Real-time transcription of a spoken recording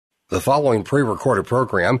The following pre-recorded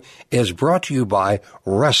program is brought to you by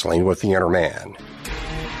Wrestling with the Inner Man.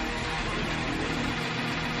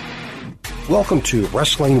 Welcome to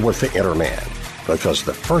Wrestling with the Inner Man, because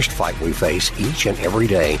the first fight we face each and every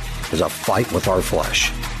day is a fight with our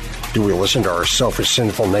flesh. Do we listen to our selfish,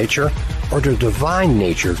 sinful nature, or to divine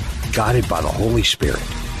nature guided by the Holy Spirit?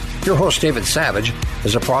 Your host, David Savage,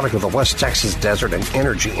 is a product of the West Texas desert and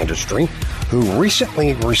energy industry who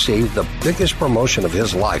recently received the biggest promotion of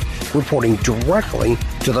his life, reporting directly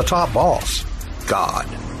to the top boss, God.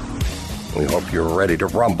 We hope you're ready to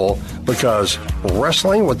rumble, because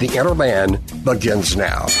Wrestling with the Inner Man begins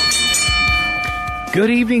now.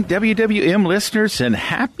 Good evening, WWM listeners, and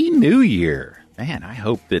Happy New Year. Man, I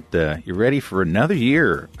hope that you're ready for another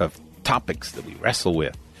year of topics that we wrestle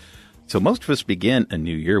with. So most of us begin a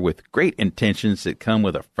new year with great intentions that come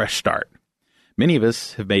with a fresh start. Many of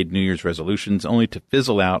us have made New Year's resolutions only to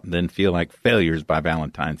fizzle out and then feel like failures by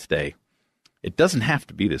Valentine's Day. It doesn't have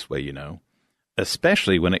to be this way, you know,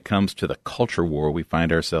 especially when it comes to the culture war we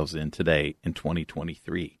find ourselves in today in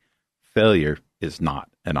 2023. Failure is not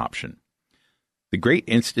an option. The great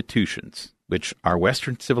institutions which our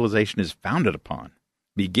Western civilization is founded upon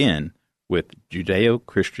begin with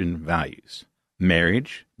Judeo-Christian values.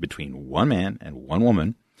 Marriage between one man and one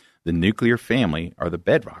woman, the nuclear family, are the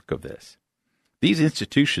bedrock of this. These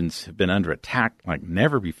institutions have been under attack like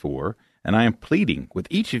never before, and I am pleading with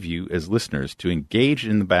each of you as listeners to engage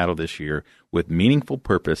in the battle this year with meaningful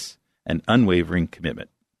purpose and unwavering commitment.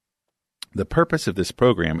 The purpose of this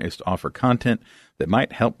program is to offer content that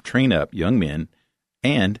might help train up young men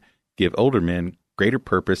and give older men greater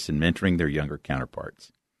purpose in mentoring their younger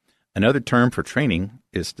counterparts. Another term for training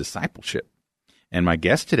is discipleship. And my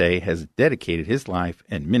guest today has dedicated his life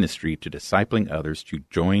and ministry to discipling others to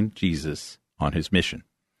join Jesus on his mission.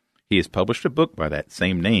 He has published a book by that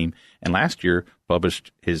same name, and last year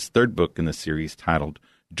published his third book in the series titled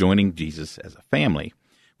Joining Jesus as a Family,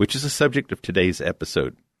 which is the subject of today's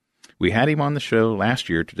episode. We had him on the show last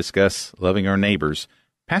year to discuss loving our neighbors.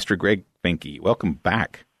 Pastor Greg Finke, welcome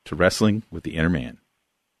back to Wrestling with the Inner Man.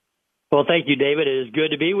 Well, thank you, David. It is good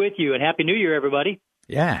to be with you, and Happy New Year, everybody.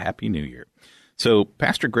 Yeah, Happy New Year. So,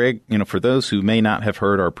 Pastor Greg, for those who may not have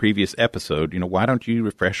heard our previous episode, why don't you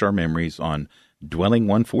refresh our memories on Dwelling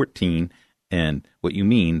 114 and what you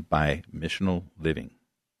mean by missional living?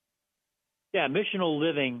 Yeah, missional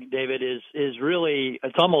living, David, is really,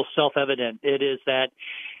 it's almost self-evident. It is that,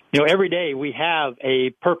 every day we have a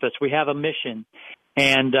purpose, we have a mission,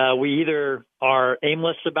 and we either are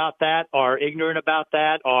aimless about that, are ignorant about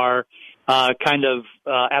that, are kind of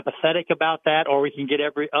apathetic about that, or we can get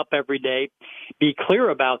up every day, be clear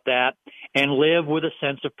about that, and live with a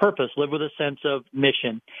sense of purpose, live with a sense of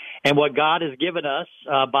mission. And what God has given us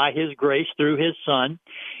by His grace through His Son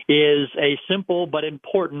is a simple but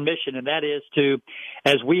important mission, and that is to,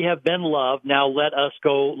 as we have been loved, now let us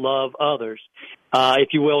go love others. If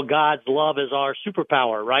you will, God's love is our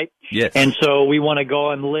superpower, right? Yes. And so we want to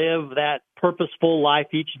go and live that purposeful life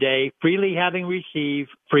each day, freely having received,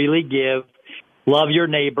 freely give, love your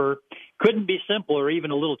neighbor. Couldn't be simpler.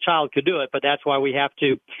 Even a little child could do it, but that's why we have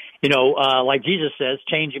to, like Jesus says,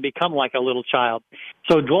 change and become like a little child.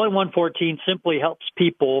 So Dwelling 114 simply helps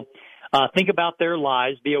people think about their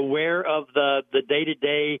lives, be aware of the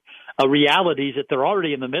day-to-day realities that they're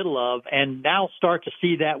already in the middle of, and now start to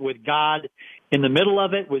see that with God in the middle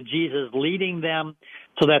of it, with Jesus leading them,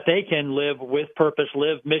 so that they can live with purpose,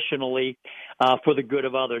 live missionally for the good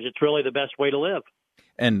of others. It's really the best way to live.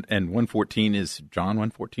 And 114 is John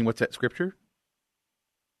 1:14. What's that scripture?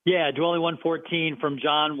 Yeah, Dwelling 1:14 from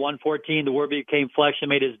John 1:14. The Word became flesh and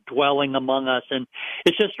made His dwelling among us. And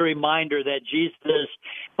it's just a reminder that Jesus,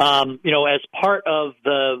 as part of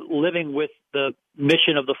the living with the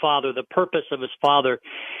mission of the Father, the purpose of His Father,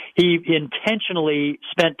 He intentionally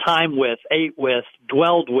spent time with, ate with,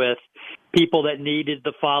 dwelled with people that needed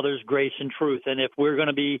the Father's grace and truth. And if we're going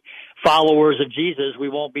to be followers of Jesus, we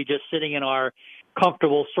won't be just sitting in our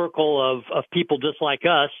comfortable circle of people just like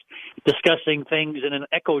us discussing things in an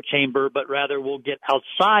echo chamber, but rather we'll get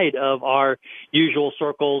outside of our usual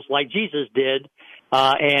circles like Jesus did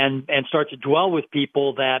and start to dwell with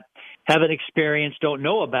people that haven't experienced, don't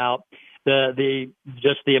know about the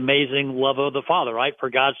amazing love of the Father, right? For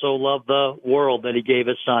God so loved the world that He gave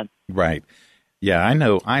His Son. Right. Yeah, I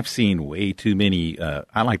know. I've seen way too many.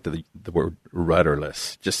 I like the word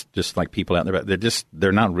rudderless. Just like people out there,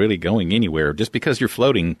 they're not really going anywhere. Just because you're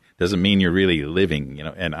floating doesn't mean you're really living.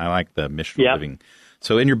 And I like the missional living.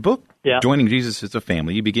 So in your book, Joining Jesus as a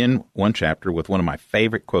Family, you begin one chapter with one of my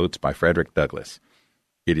favorite quotes by Frederick Douglass.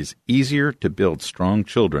 It is easier to build strong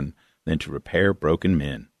children than to repair broken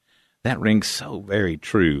men. That rings so very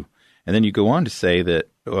true. And then you go on to say that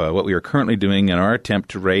what we are currently doing in our attempt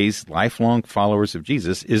to raise lifelong followers of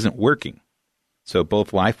Jesus isn't working. So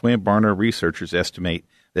both Lifeway and Barna researchers estimate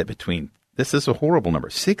that this is a horrible number,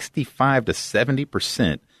 65 to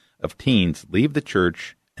 70% of teens leave the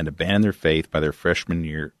church and abandon their faith by their freshman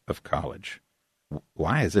year of college.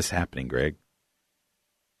 Why is this happening, Greg?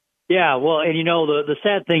 Yeah, well, and the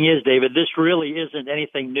sad thing is, David, this really isn't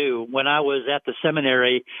anything new. When I was at the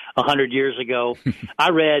seminary 100 years ago,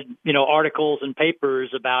 I read, articles and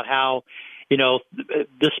papers about how,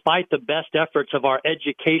 despite the best efforts of our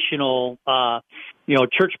educational,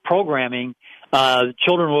 church programming,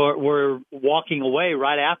 children were walking away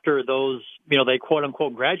right after those, they quote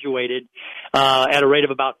unquote graduated, at a rate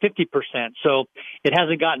of about 50%. So it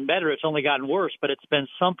hasn't gotten better. It's only gotten worse, but it's been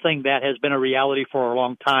something that has been a reality for a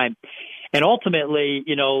long time. And ultimately,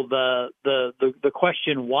 the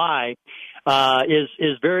question why,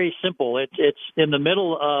 is very simple. It's in the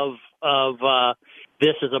middle of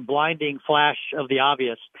this is a blinding flash of the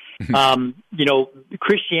obvious.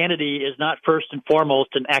 Christianity is not first and foremost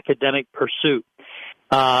an academic pursuit.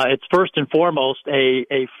 It's first and foremost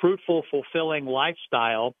a fruitful, fulfilling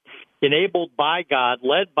lifestyle enabled by God,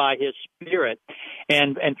 led by His Spirit.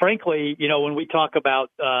 And frankly, when we talk about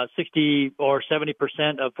 60 or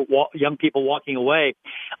 70% of young people walking away,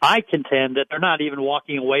 I contend that they're not even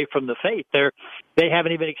walking away from the faith. They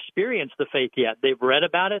haven't even experienced the faith yet. They've read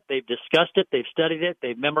about it, they've discussed it, they've studied it,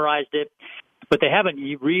 they've memorized it, but they haven't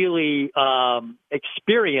really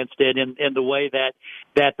experienced it in the way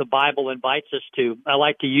that the Bible invites us to. I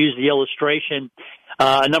like to use the illustration.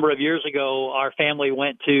 A number of years ago, our family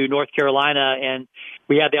went to North Carolina, and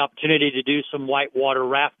we had the opportunity to do some whitewater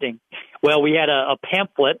rafting. Well, we had a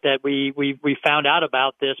pamphlet that we found out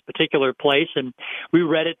about this particular place, and we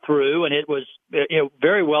read it through, and it was a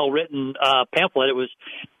very well written pamphlet. It was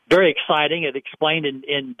very exciting. It explained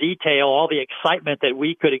in detail all the excitement that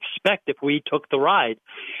we could expect if we took the ride.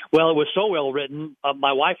 Well, it was so well written,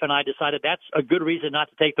 my wife and I decided that's a good reason not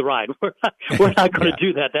to take the ride. We're not going to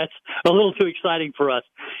do that. That's a little too exciting for us.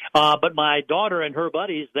 But my daughter and her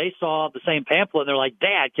buddies, they saw the same pamphlet, and they're like,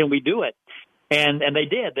 "Dad, can we do it?" And they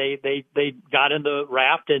did. They got in the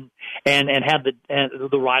raft and had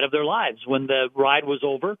the ride of their lives. When the ride was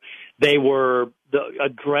over, the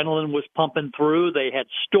adrenaline was pumping through. They had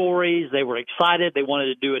stories. They were excited. They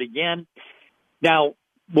wanted to do it again. Now,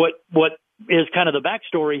 what is kind of the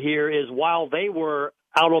backstory here is while they were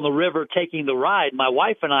out on the river taking the ride, my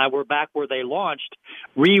wife and I were back where they launched,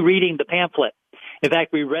 rereading the pamphlet. In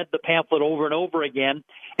fact, we read the pamphlet over and over again.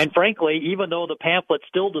 And frankly, even though the pamphlet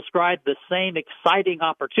still described the same exciting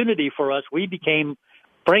opportunity for us, we became,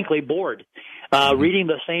 frankly, bored. Reading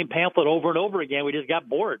the same pamphlet over and over again, we just got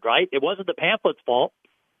bored, right? It wasn't the pamphlet's fault.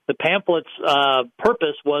 The pamphlet's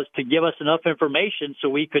purpose was to give us enough information so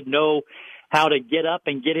we could know how to get up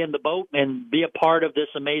and get in the boat and be a part of this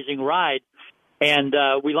amazing ride. And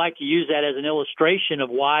we like to use that as an illustration of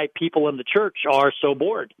why people in the church are so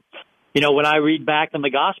bored. When I read back in the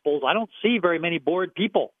Gospels, I don't see very many bored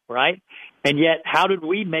people, right? And yet, how did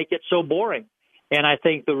we make it so boring? And I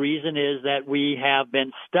think the reason is that we have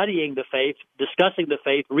been studying the faith, discussing the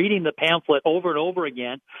faith, reading the pamphlet over and over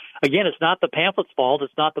again. Again, it's not the pamphlet's fault.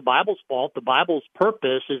 It's not the Bible's fault. The Bible's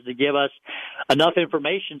purpose is to give us enough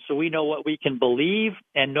information so we know what we can believe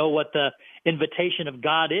and know what the invitation of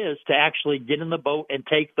God is to actually get in the boat and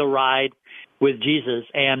take the ride with Jesus.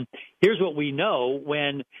 And here's what we know: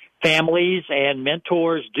 when families and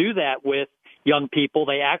mentors do that with young people,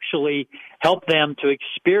 they actually help them to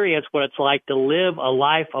experience what it's like to live a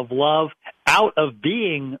life of love out of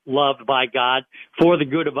being loved by God for the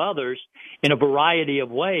good of others in a variety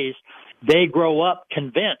of ways. They grow up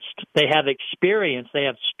convinced. They have experience. They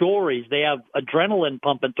have stories. They have adrenaline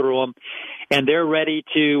pumping through them. And they're ready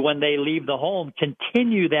to, when they leave the home,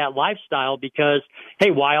 continue that lifestyle because,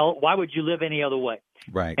 hey, why would you live any other way?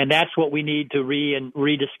 Right. And that's what we need to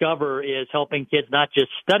rediscover is helping kids not just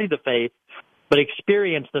study the faith, but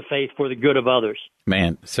experience the faith for the good of others.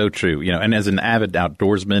 Man, so true. And as an avid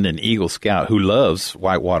outdoorsman and Eagle Scout who loves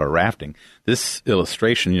whitewater rafting, this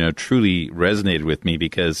illustration, truly resonated with me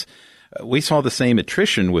because we saw the same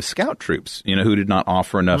attrition with scout troops, who did not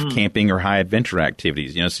offer enough camping or high adventure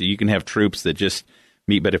activities. So you can have troops that just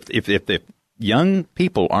meet, but if the young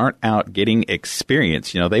people aren't out getting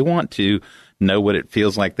experience, they want to know what it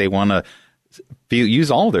feels like. They want to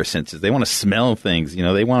use all their senses. They want to smell things.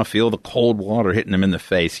 They want to feel the cold water hitting them in the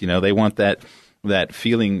face. They want that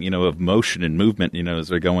feeling, of motion and movement, as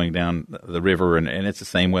they're going down the river. And it's the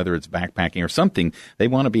same whether it's backpacking or something. They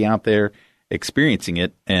want to be out there experiencing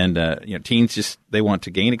it. And, teens they want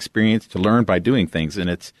to gain experience, to learn by doing things. And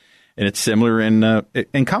And it's similar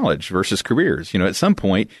in college versus careers. At some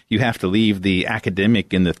point, you have to leave the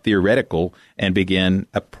academic and the theoretical and begin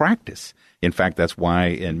a practice. In fact, that's why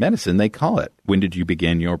in medicine they call it, when did you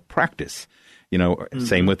begin your practice?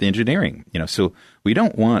 Same with engineering. So we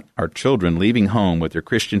don't want our children leaving home with their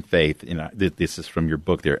Christian faith. This is from your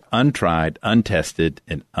book there, untried, untested,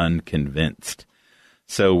 and unconvinced.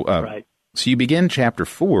 So, right. So you begin chapter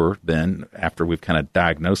 4, then, after we've kind of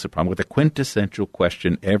diagnosed the problem, with a quintessential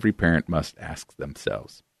question every parent must ask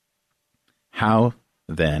themselves. How,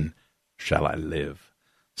 then, shall I live?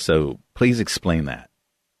 So please explain that.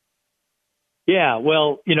 Yeah,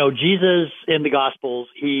 well, Jesus in the Gospels,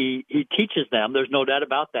 he teaches them. There's no doubt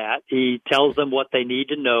about that. He tells them what they need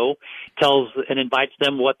to know, tells and invites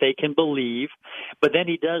them what they can believe. But then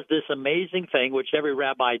he does this amazing thing, which every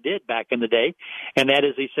rabbi did back in the day, and that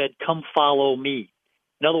is he said, "Come follow me."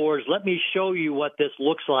 In other words, let me show you what this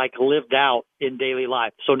looks like lived out in daily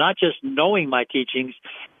life. So not just knowing my teachings,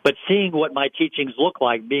 but seeing what my teachings look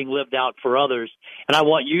like being lived out for others. And I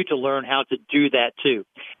want you to learn how to do that too.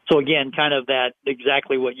 So again, kind of that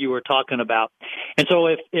exactly what you were talking about. And so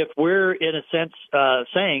if we're in a sense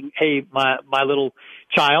saying, hey, my little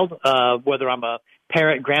child, whether I'm a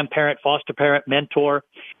parent, grandparent, foster parent, mentor,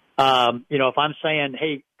 if I'm saying,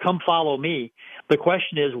 hey, come follow me, the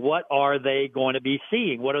question is, what are they going to be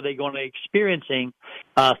seeing? What are they going to be experiencing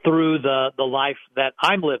through the life that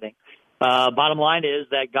I'm living? Bottom line is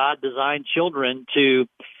that God designed children to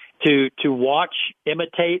watch,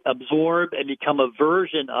 imitate, absorb, and become a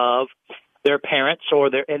version of their parents or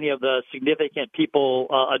any of the significant people,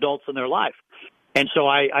 adults in their life. And so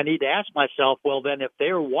I need to ask myself, well, then if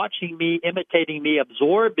they're watching me, imitating me,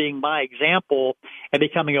 absorbing my example, and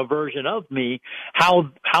becoming a version of me,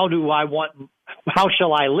 how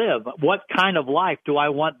shall I live? What kind of life do I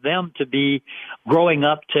want them to be growing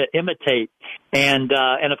up to imitate? And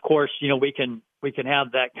of course, we can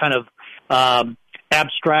have that kind of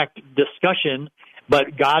abstract discussion,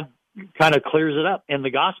 but God kind of clears it up in the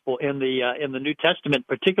gospel, in the New Testament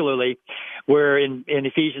particularly, where in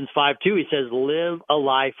Ephesians 5:2 he says, "Live a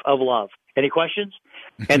life of love." Any questions?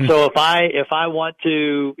 And so if I want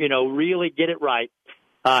to really get it right,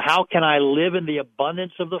 how can I live in the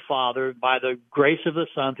abundance of the Father by the grace of the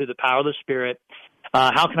Son through the power of the Spirit?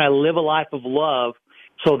 How can I live a life of love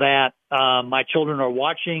so that my children are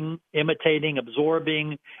watching, imitating,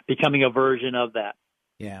 absorbing, becoming a version of that?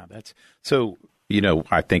 Yeah, that's so.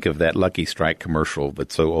 I think of that Lucky Strike commercial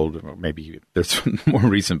that's so old, or maybe there's more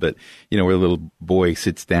recent, but, where a little boy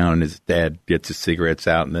sits down and his dad gets his cigarettes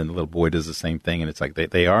out, and then the little boy does the same thing. And it's like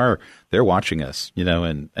they're watching us, and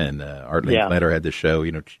Art Linkletter had the show,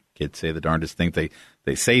 kids say the darndest things.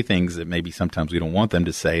 They say things that maybe sometimes we don't want them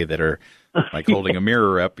to say that are like holding a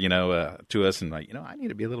mirror up, to us. And I need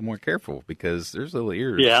to be a little more careful because there's little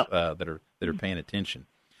ears that are paying attention.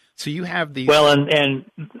 So you have these. Well, and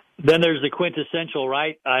then there's the quintessential,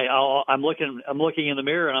 right? I'm looking in the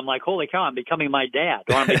mirror and I'm like, holy cow, I'm becoming my dad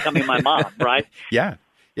or I'm becoming my mom, right? Yeah,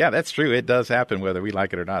 that's true. It does happen whether we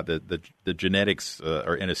like it or not. The genetics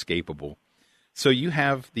are inescapable. So you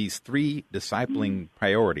have these 3 discipling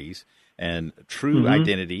priorities and true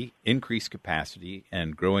identity, increased capacity,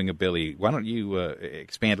 and growing ability. Why don't you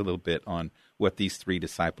expand a little bit on what these 3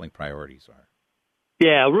 discipling priorities are?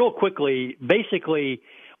 Yeah, real quickly, basically,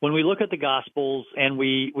 when we look at the Gospels and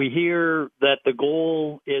we hear that the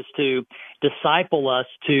goal is to disciple us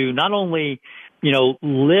to not only,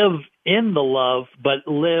 live in the love,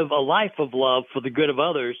 but live a life of love for the good of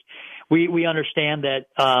others, we understand that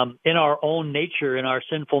in our own nature, in our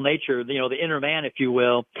sinful nature, the inner man, if you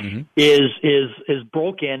will, is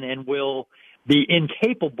broken and will be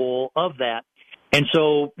incapable of that. And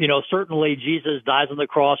so, certainly Jesus dies on the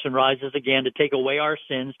cross and rises again to take away our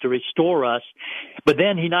sins, to restore us. But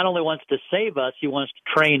then he not only wants to save us, he wants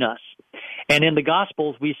to train us. And in the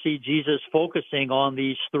Gospels, we see Jesus focusing on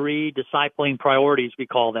these 3 discipling priorities, we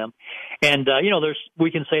call them. And,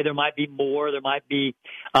 we can say there might be more, there might be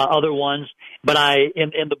other ones. But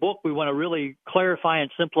in the book, we want to really clarify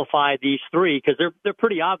and simplify these 3 because they're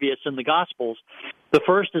pretty obvious in the Gospels. The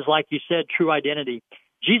first is, like you said, true identity.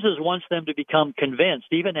 Jesus wants them to become convinced,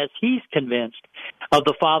 even as he's convinced, of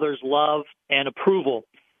the Father's love and approval.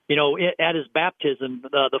 At his baptism,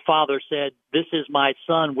 the Father said, "This is my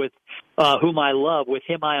Son with whom I love. With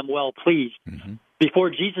him I am well pleased." Mm-hmm.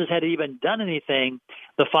 Before Jesus had even done anything,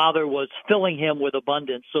 the Father was filling him with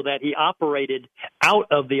abundance so that he operated out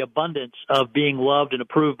of the abundance of being loved and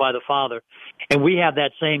approved by the Father. And we have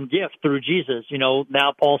that same gift through Jesus.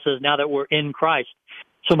 Now Paul says, now that we're in Christ,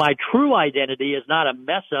 So my true identity is not a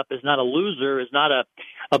mess up, is not a loser, is not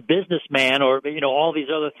a businessman, or all these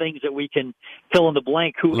other things that we can fill in the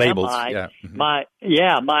blank. Who Labels, am I?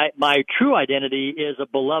 yeah. My true identity is a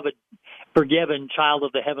beloved, forgiven child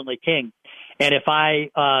of the heavenly King. And if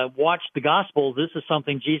I watch the Gospels, this is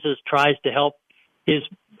something Jesus tries to help his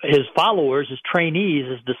followers, his trainees,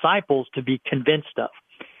 his disciples to be convinced of.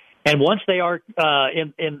 And once they are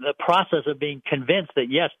in the process of being convinced that,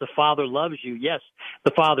 yes, the Father loves you, yes,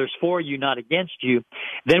 the Father's for you, not against you,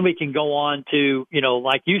 then we can go on to,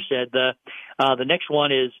 like you said, the next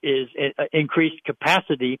one is increased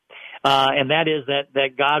capacity, and that is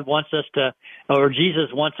that God wants us to, or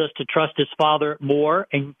Jesus wants us to trust his Father more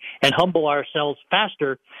and humble ourselves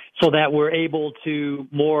faster so that we're able to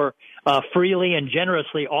more freely and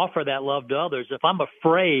generously offer that love to others. If I'm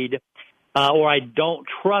afraid or I don't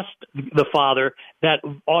trust the Father, that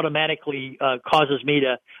automatically causes me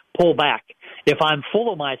to pull back. If I'm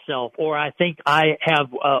full of myself, or I think I have,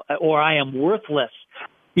 or I am worthless,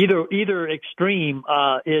 either extreme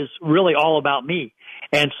is really all about me,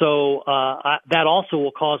 and so that also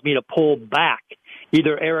will cause me to pull back,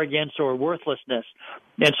 either arrogance or worthlessness.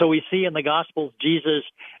 And so we see in the Gospels Jesus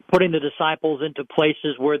putting the disciples into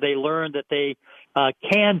places where they learn that they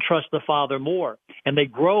can trust the Father more, and they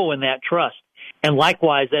grow in that trust. And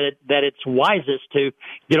likewise, that it's wisest to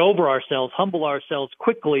get over ourselves, humble ourselves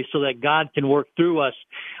quickly, so that God can work through us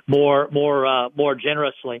more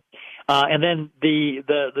generously. And then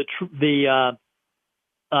the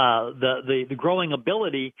growing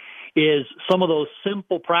ability is some of those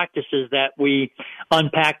simple practices that we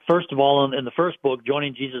unpacked, first of all, in the first book,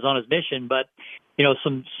 Joining Jesus on His Mission, but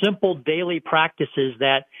some simple daily practices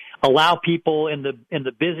that allow people in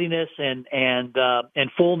the busyness and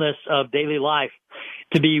fullness of daily life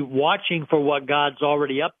to be watching for what God's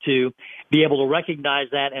already up to, be able to recognize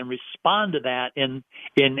that and respond to that in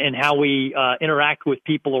how we interact with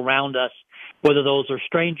people around us, whether those are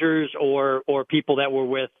strangers or people that we're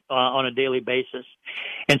with on a daily basis.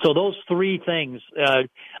 And so those three things,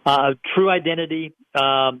 true identity,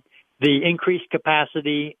 the increased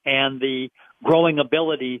capacity, and the growing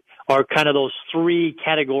ability, are kind of those three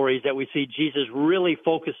categories that we see Jesus really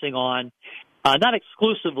focusing on, not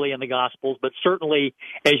exclusively in the Gospels, but certainly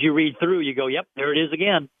as you read through, you go, yep, there it is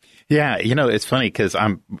again. Yeah, it's funny because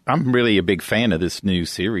I'm really a big fan of this new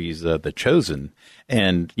series, The Chosen,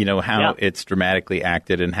 and how it's dramatically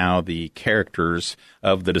acted and how the characters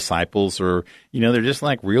of the disciples are, they're just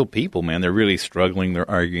like real people, man. They're really struggling, they're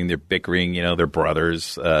arguing, they're bickering, they're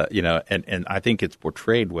brothers, and I think it's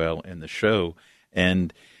portrayed well in the show.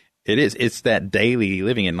 And it's that daily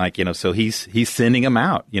living, and so he's sending them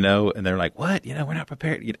out, and they're like, what? We're not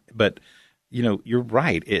prepared. But, you're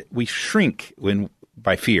right. We shrink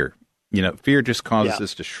by fear. Fear just causes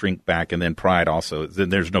us to shrink back, and then pride also. Then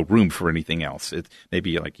there's no room for anything else. It's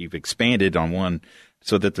maybe like you've expanded on one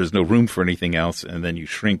so that there's no room for anything else, and then you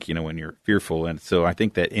shrink, when you're fearful. And so I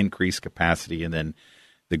think that increased capacity, and then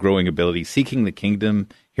the growing ability, seeking the kingdom,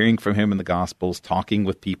 hearing from him in the Gospels, talking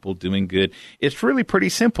with people, doing good. It's really pretty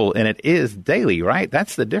simple, and it is daily, right?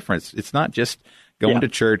 That's the difference. It's not just going to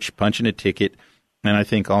church, punching a ticket. And I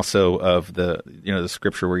think also of the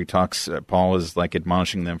scripture where he talks, Paul is like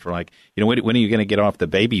admonishing them for when are you going to get off the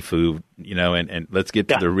baby food, and let's get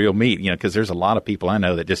to the real meat, because there's a lot of people I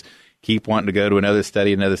know that just keep wanting to go to another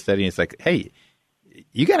study. And it's like, hey,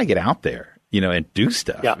 you got to get out there, and do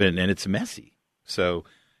stuff, and it's messy. So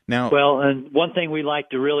now, well, and one thing we like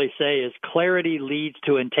to really say is clarity leads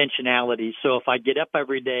to intentionality. So if I get up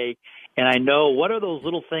every day and I know what are those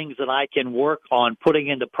little things that I can work on putting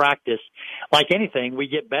into practice, like anything, we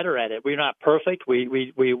get better at it. We're not perfect.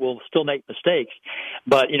 We will still make mistakes,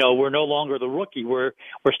 but we're no longer the rookie. We're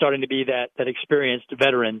starting to be that experienced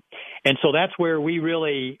veteran, and so that's where we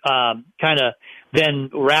really kind of then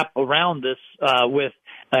wrap around this with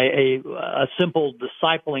a simple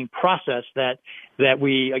discipling process that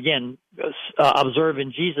we again observe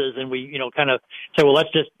in Jesus, and we kind of say, well,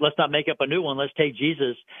 let's not make up a new one. Let's take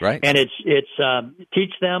Jesus, right? And it's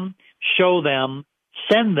teach them, show them,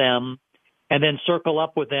 send them, and then circle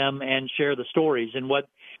up with them and share the stories. And what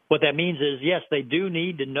that means is, yes, they do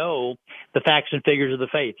need to know the facts and figures of the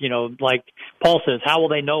faith. Like Paul says, how will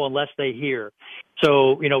they know unless they hear?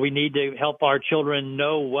 So, we need to help our children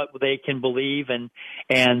know what they can believe and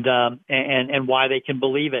why they can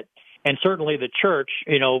believe it. And certainly the church,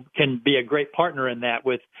 can be a great partner in that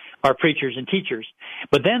with our preachers and teachers.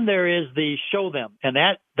 But then there is the show them. And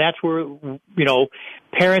that's where,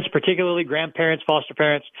 parents, particularly grandparents, foster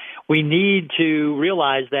parents, we need to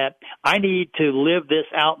realize that I need to live this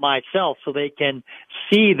out myself so they can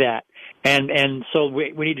see that. And so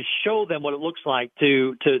we need to show them what it looks like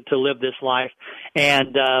to live this life.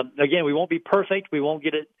 And again, we won't be perfect. We won't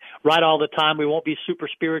get it right all the time. We won't be super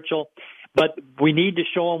spiritual. But we need to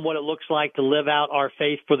show them what it looks like to live out our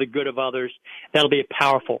faith for the good of others. That'll be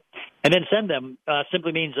powerful. And then send them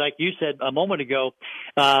simply means, like you said a moment ago,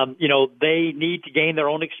 they need to gain their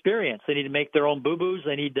own experience. They need to make their own boo-boos.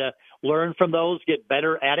 They need to learn from those, get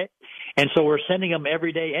better at it. And so we're sending them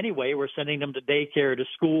every day anyway. We're sending them to daycare, to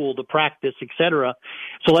school, to practice, etc.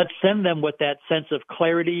 So let's send them with that sense of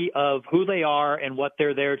clarity of who they are and what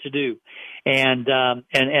they're there to do. And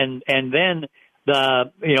then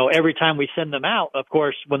every time we send them out, of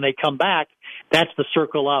course, when they come back, that's the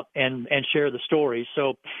circle up and share the stories.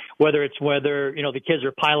 So whether the kids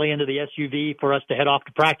are piling into the SUV for us to head off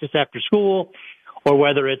to practice after school, or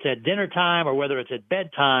whether it's at dinner time, or whether it's at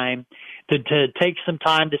bedtime, to take some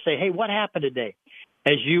time to say, hey, what happened today?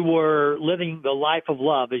 As you were living the life of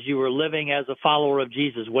love, as you were living as a follower of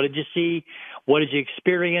Jesus, what did you see? What did you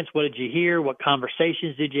experience? What did you hear? What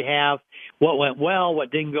conversations did you have? What went well?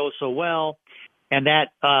 What didn't go so well? And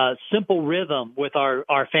that simple rhythm with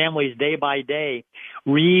our families day by day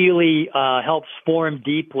really helps form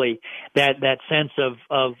deeply that sense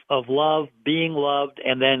of love, being loved,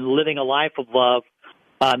 and then living a life of love,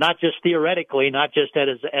 not just theoretically, not just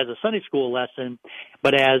as a Sunday school lesson,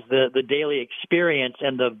 but as the daily experience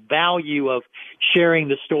and the value of sharing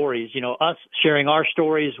the stories. Us sharing our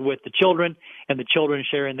stories with the children and the children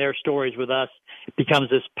sharing their stories with us becomes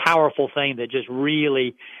this powerful thing that just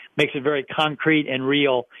really makes it very concrete and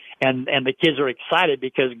real. And the kids are excited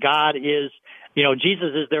because God is,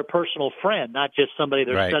 Jesus is their personal friend, not just somebody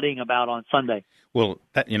they're studying about on Sunday. Well,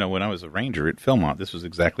 when I was a ranger at Philmont, this was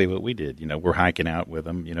exactly what we did. We're hiking out with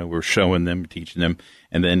them, we're showing them, teaching them,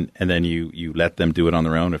 and then you let them do it on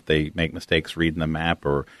their own if they make mistakes reading the map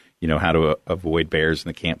or, how to avoid bears in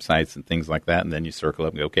the campsites and things like that. And then you circle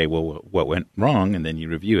up and go, okay, well, what went wrong? And then you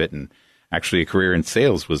review it. And actually a career in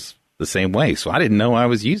sales was the same way. So I didn't know I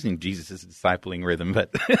was using Jesus' discipling rhythm,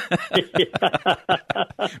 but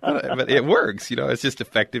but it works. It's just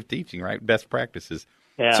effective teaching, right? Best practices.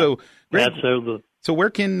 Yeah. So, Greg, absolutely. So where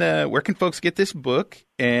can folks get this book,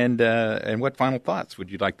 and what final thoughts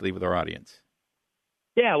would you like to leave with our audience?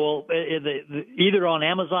 Yeah, well, either on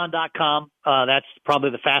Amazon.com, that's probably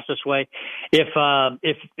the fastest way.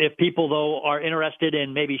 If people though are interested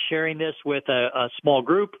in maybe sharing this with a small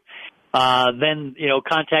group, then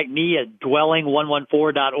contact me at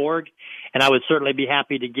dwelling114.org, and I would certainly be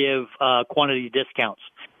happy to give quantity discounts.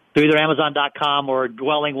 So either Amazon.com or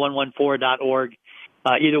dwelling114.org,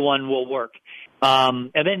 either one will work.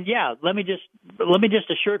 And then, let me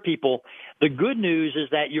just assure people, the good news is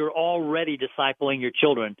that you're already discipling your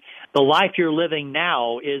children. The life you're living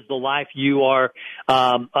now is the life you are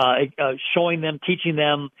showing them, teaching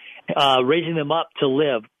them, raising them up to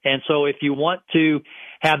live. And so if you want to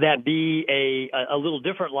have that be a little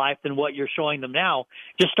different life than what you're showing them now,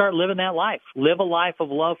 just start living that life. Live a life of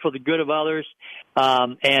love for the good of others. The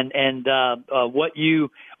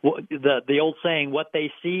old saying, what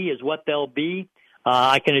they see is what they'll be.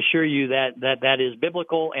 I can assure you that is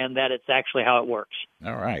biblical and that it's actually how it works.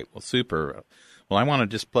 All right. Well, super. Well, I want to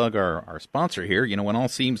just plug our sponsor here. When all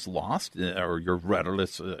seems lost or you're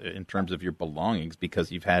rudderless in terms of your belongings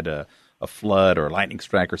because you've had a flood or a lightning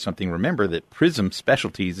strike or something, remember that Prism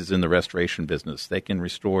Specialties is in the restoration business. They can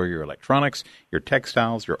restore your electronics, your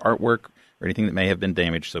textiles, your artwork, or anything that may have been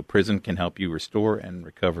damaged. So Prism can help you restore and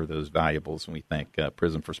recover those valuables. And we thank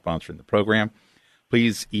Prism for sponsoring the program.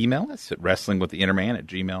 Please email us at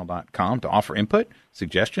wrestlingwiththeinnerman@gmail.com to offer input,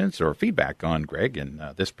 suggestions, or feedback on Greg and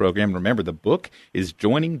this program. Remember, the book is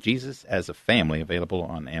Joining Jesus as a Family, available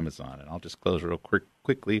on Amazon. And I'll just close real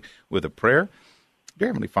quickly with a prayer. Dear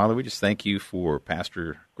Heavenly Father, we just thank you for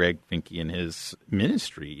Pastor Greg Finke and his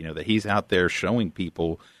ministry, that he's out there showing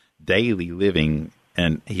people daily living,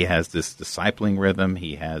 and he has this discipling rhythm.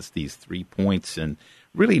 He has these 3 points, and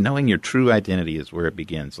really knowing your true identity is where it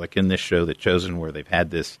begins. Like in this show, The Chosen, where they've had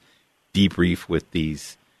this debrief with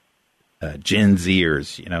these Gen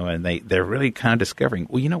Zers, and they're really kind of discovering,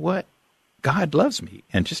 well, you know what? God loves me.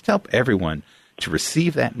 And just help everyone to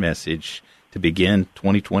receive that message to begin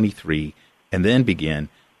 2023 and then begin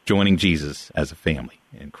joining Jesus as a family.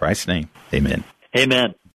 In Christ's name, amen.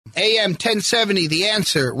 Amen. AM 1070, The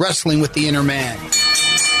Answer, Wrestling with the Inner Man.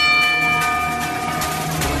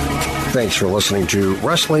 Thanks for listening to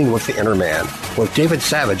Wrestling with the Inner Man with David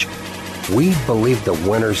Savage. We believe the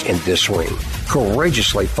winners in this ring.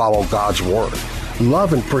 Courageously follow God's word.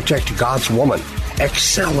 Love and protect God's woman.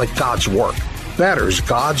 Excel at God's work. Betters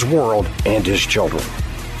God's world and his children.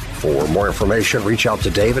 For more information, reach out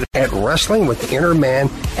to David at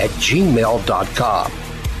wrestlingwiththeinnerman@gmail.com.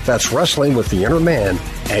 That's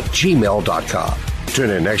wrestlingwiththeinnerman@gmail.com. Tune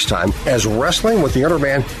in next time as Wrestling with the Inner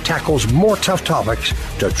Man tackles more tough topics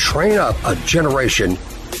to train up a generation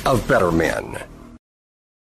of better men.